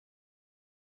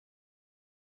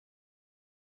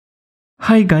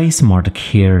Hi guys, Mark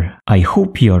here. I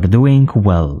hope you're doing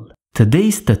well.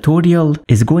 Today's tutorial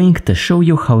is going to show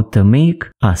you how to make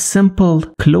a simple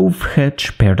clove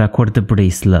hitch paracord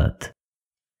bracelet.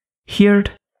 Here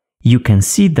you can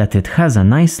see that it has a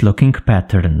nice looking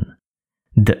pattern.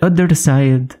 The other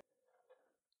side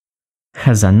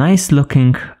has a nice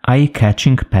looking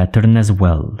eye-catching pattern as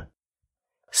well.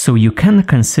 So you can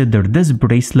consider this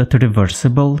bracelet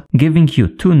reversible, giving you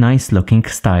two nice looking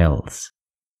styles.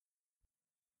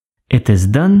 It is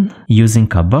done using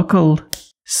a buckle,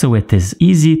 so it is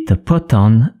easy to put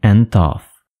on and off.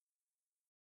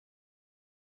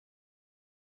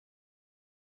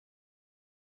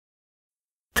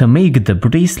 To make the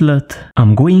bracelet,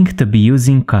 I'm going to be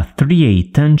using a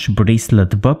 3/8"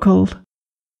 bracelet buckle.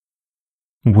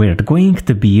 We're going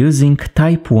to be using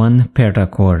type 1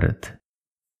 paracord.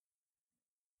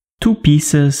 2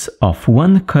 pieces of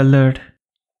one color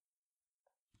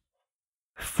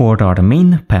for our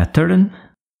main pattern,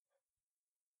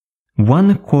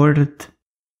 1 cord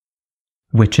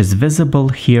which is visible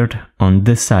here on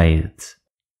the sides.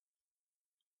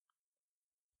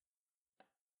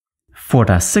 For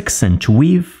a 6"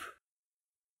 weave,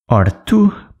 our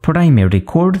 2 primary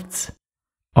cords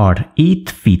are 8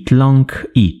 feet long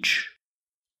each.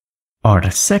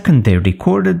 Our secondary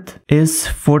cord is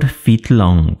 4 feet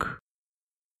long.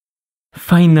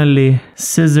 Finally,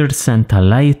 scissors and a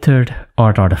lighter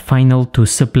are our final 2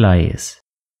 supplies.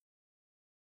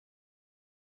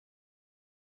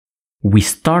 We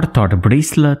start our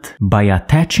bracelet by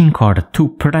attaching our 2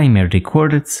 primary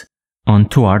cords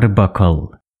onto our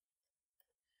buckle.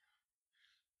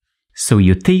 So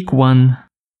you take one,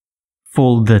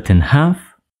 fold it in half,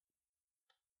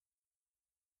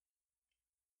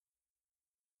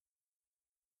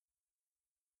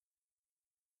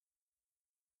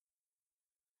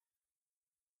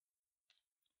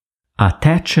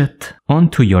 attach it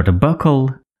onto your buckle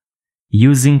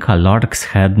using a lark's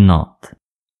head knot.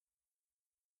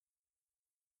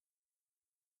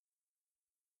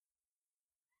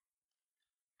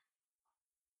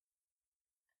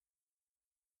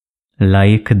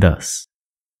 Like this.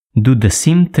 Do the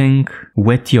same thing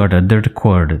with your other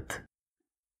cord.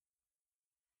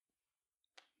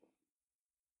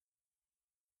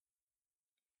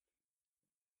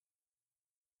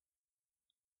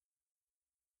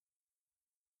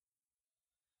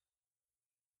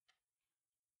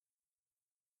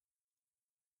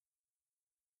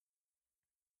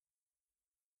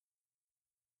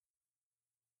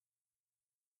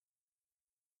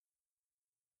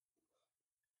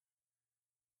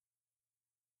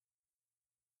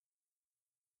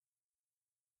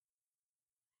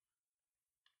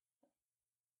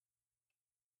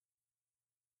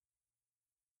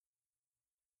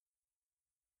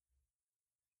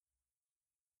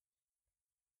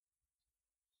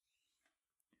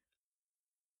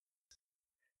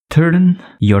 Turn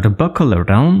your buckle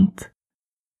around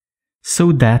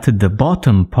so that the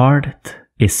bottom part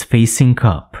is facing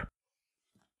up.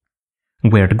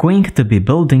 We're going to be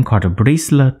building our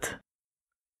bracelet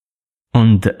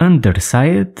on the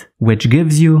underside, which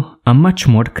gives you a much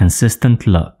more consistent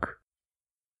look.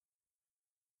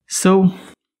 So,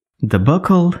 the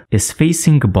buckle is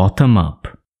facing bottom up.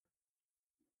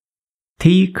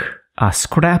 Take a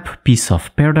scrap piece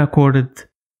of paracord,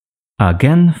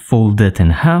 again fold it in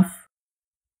half,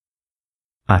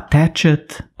 attach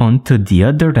it onto the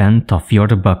other end of your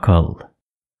buckle,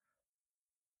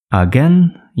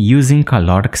 again using a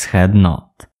lark's head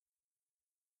knot.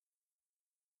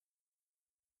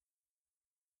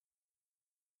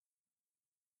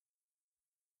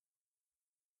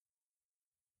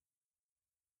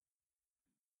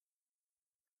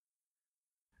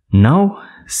 Now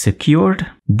secure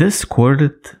this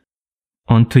cord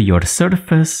onto your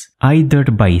surface either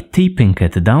by taping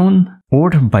it down or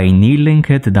by nailing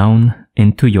it down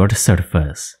into your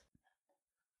surface.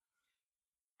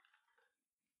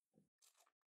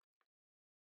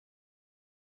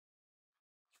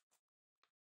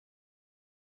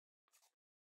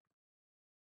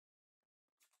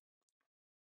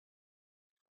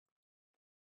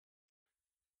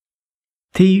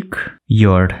 Take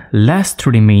your last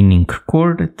remaining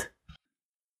cord.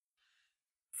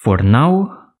 For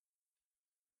now,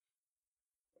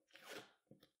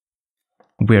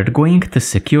 we're going to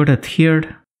secure it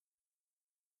here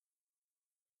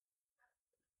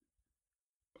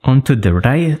onto the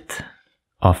right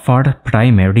of our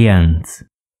primary ends.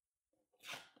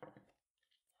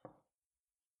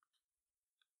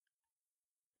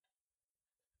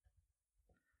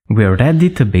 We're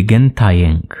ready to begin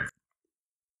tying.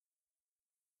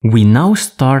 We now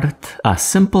start a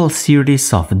simple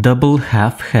series of double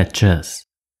half hitches.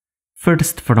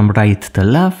 First from right to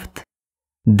left,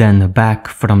 then back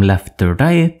from left to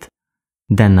right,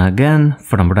 then again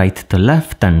from right to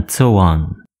left, and so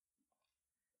on.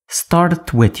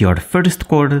 Start with your first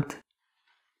cord,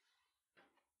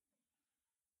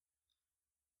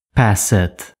 pass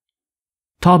it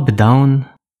top down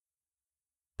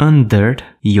under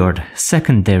your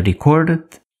secondary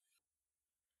cord,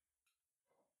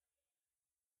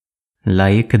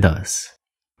 like this.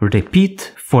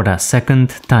 Repeat for a second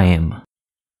time.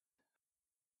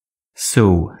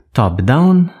 So, top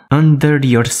down under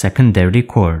your secondary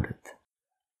cord.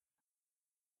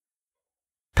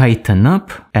 Tighten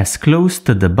up as close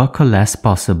to the buckle as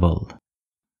possible.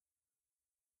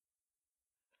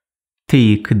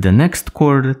 Take the next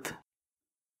cord.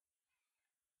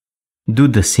 Do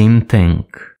the same thing.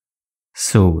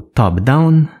 So, top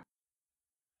down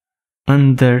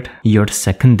under your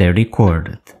secondary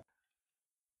cord.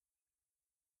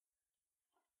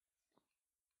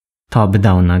 Top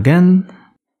down again.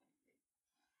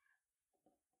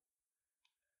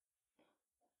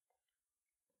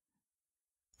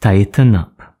 Tighten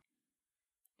up.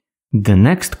 The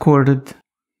next cord.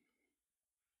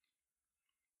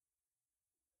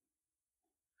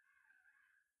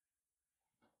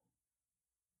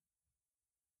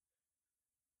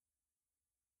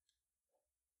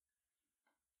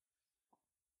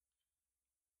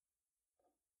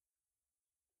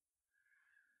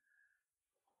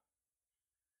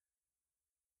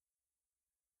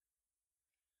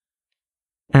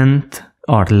 And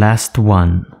our last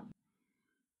one.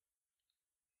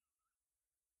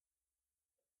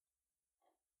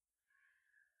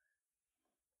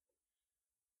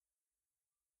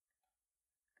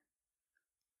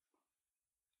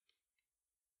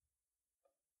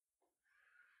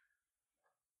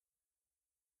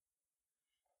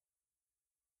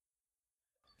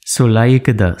 So like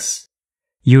this.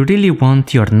 You really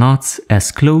want your knots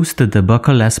as close to the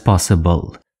buckle as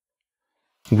possible.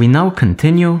 We now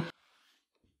continue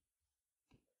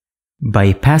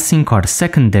by passing our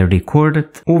secondary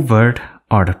cord over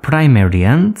our primary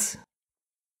ends.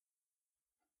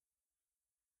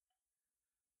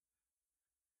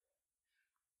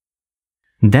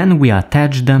 Then we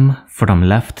attach them from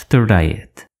left to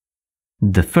right.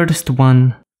 The first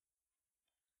one,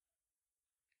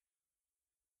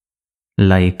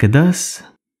 like this,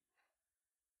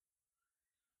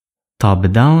 top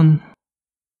down,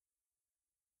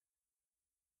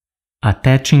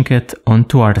 attaching it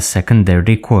onto our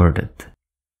secondary cord.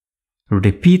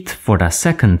 Repeat for a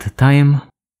second time,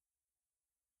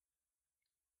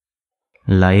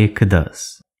 like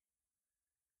this.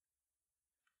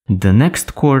 The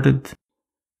next cord,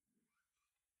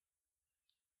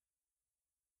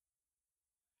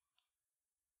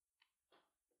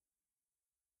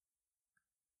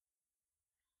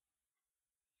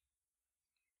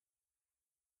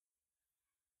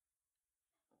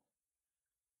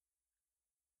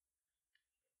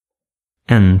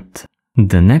 and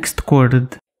the next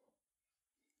cord,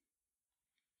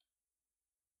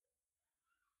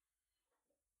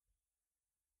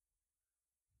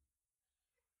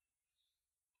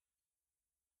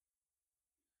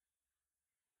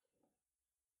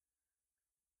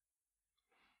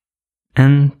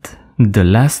 and the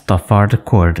last of our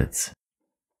cords.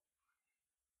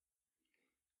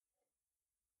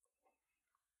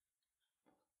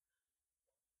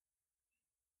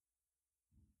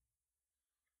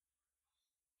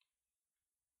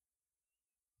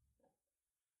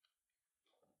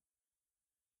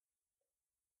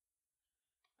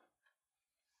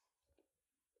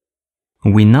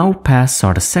 We now pass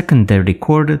our secondary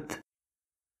cord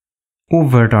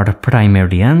over our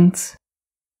primary ends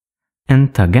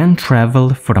and again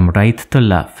travel from right to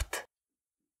left.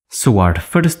 So our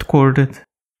first cord,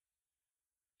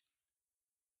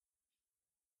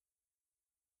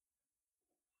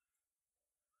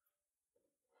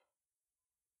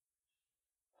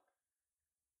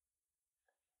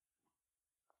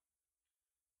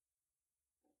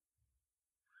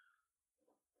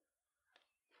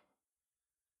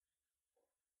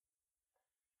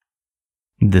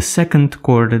 the second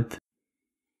cord,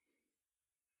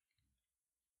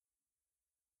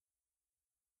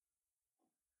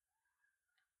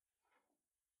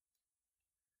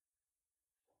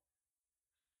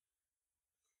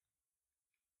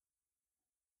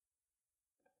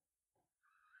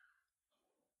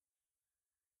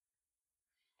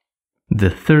 the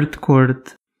third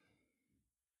cord,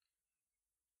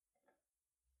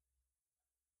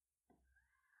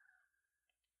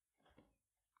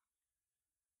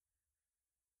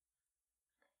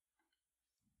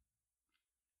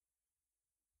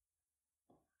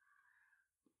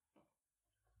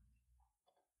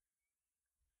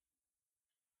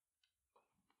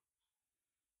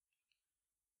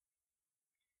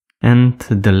 and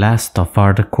the last of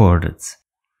our cords.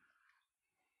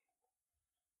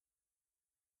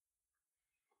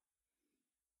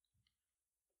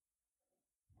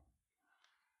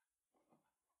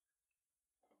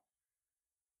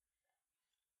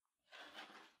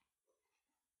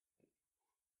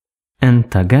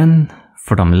 And again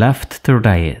from left to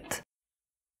right.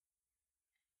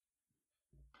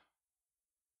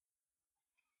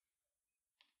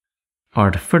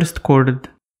 Our first cord,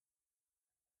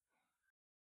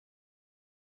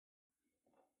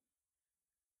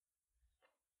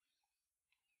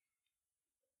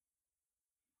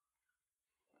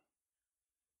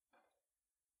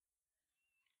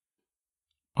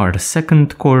 our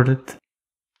second cord,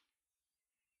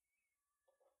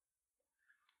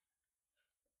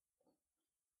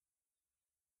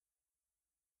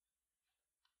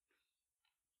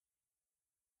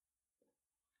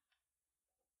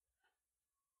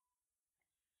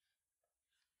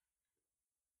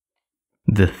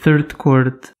 the third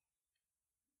cord,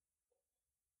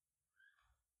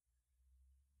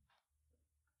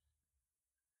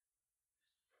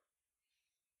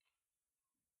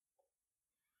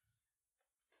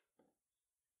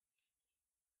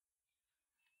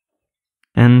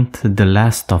 and the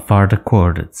last of our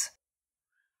cords.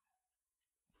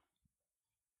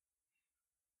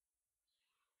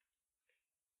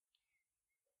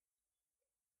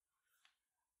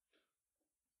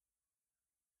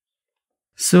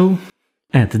 So,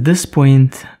 at this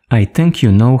point, I think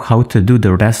you know how to do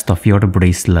the rest of your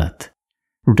bracelet.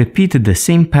 Repeat the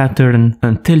same pattern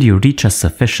until you reach a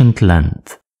sufficient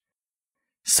length.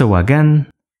 So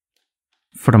again,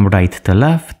 from right to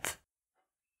left,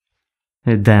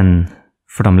 then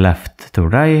from left to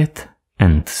right,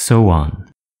 and so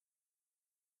on.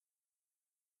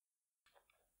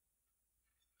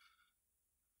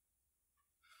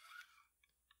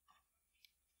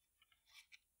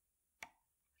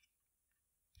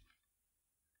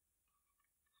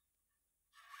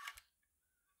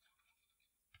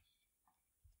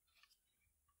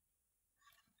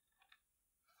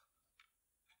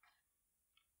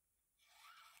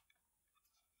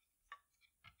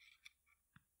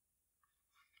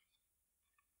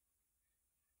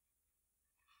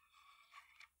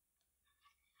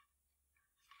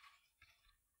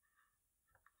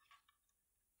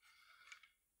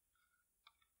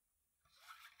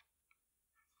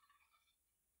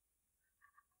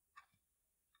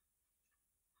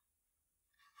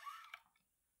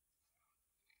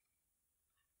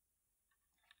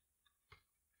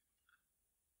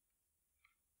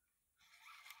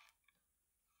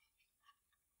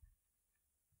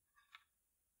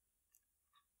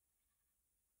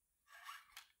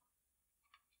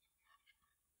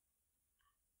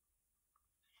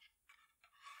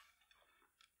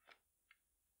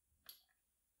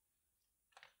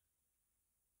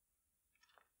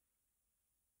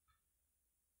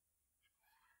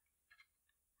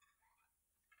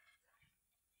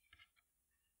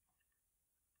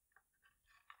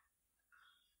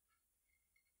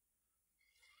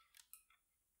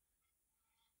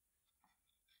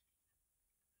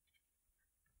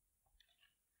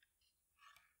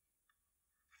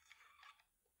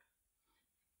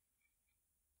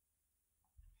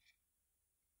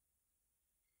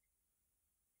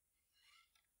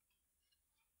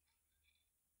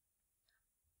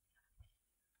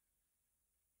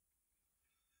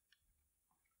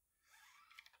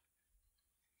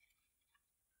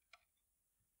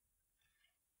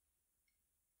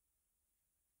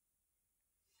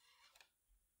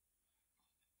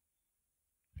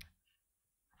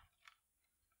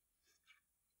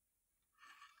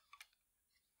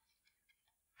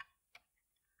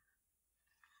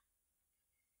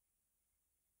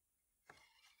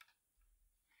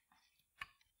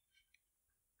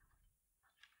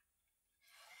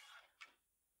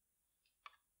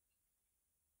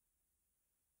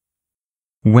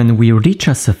 When we reach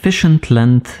a sufficient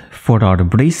length for our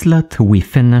bracelet, we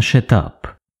finish it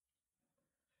up.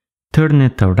 Turn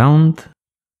it around.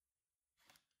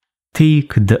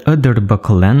 Take the other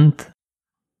buckle end.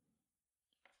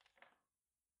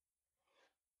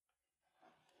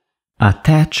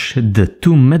 Attach the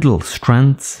two middle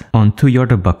strands onto your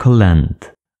buckle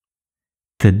end.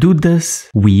 To do this,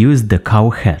 we use the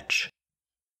cow hitch.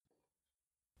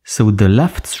 So the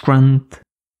left strand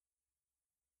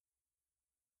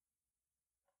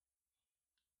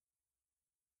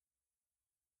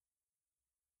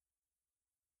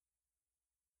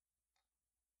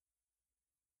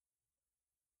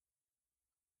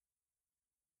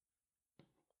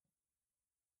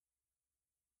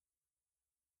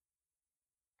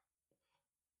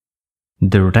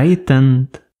the right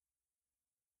end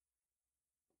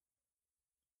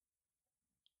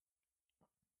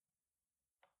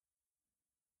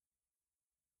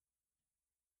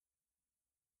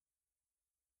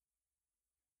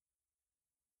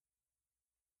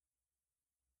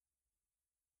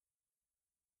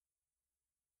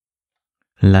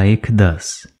like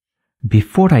this.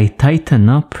 Before I tighten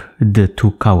up the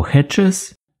 2 cow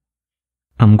hitches,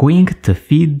 I'm going to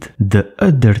feed the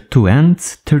other 2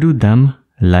 ends through them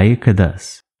like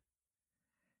this.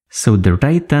 So the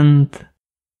right end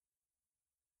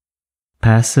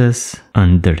passes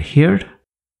under here,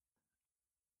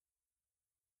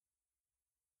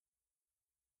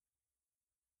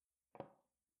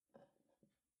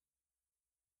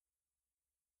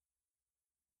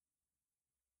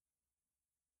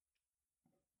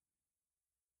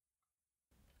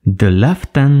 the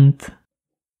left end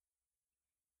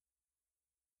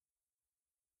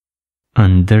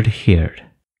under here.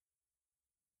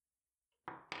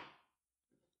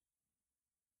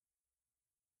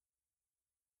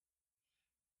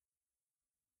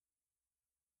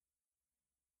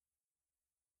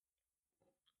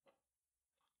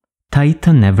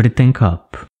 Tighten everything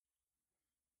up.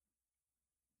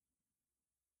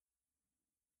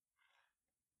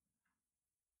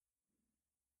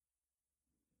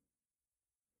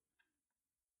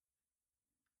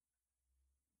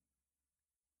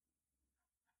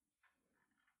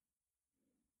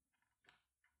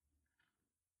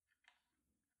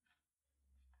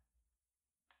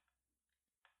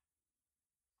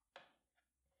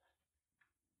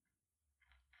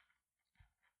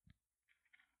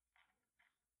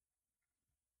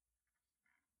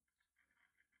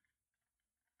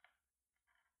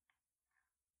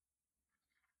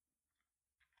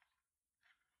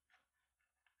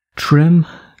 Trim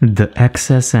the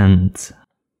excess ends.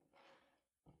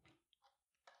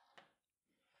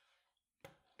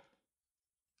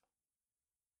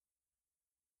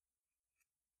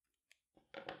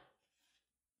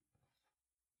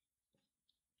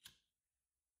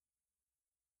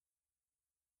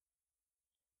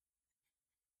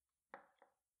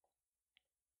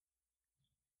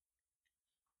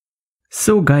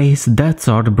 So guys, that's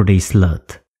our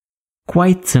bracelet.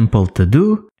 Quite simple to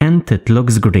do and it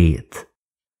looks great.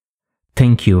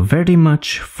 Thank you very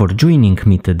much for joining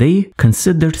me today.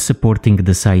 Consider supporting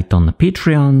the site on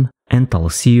Patreon and I'll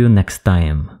see you next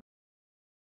time.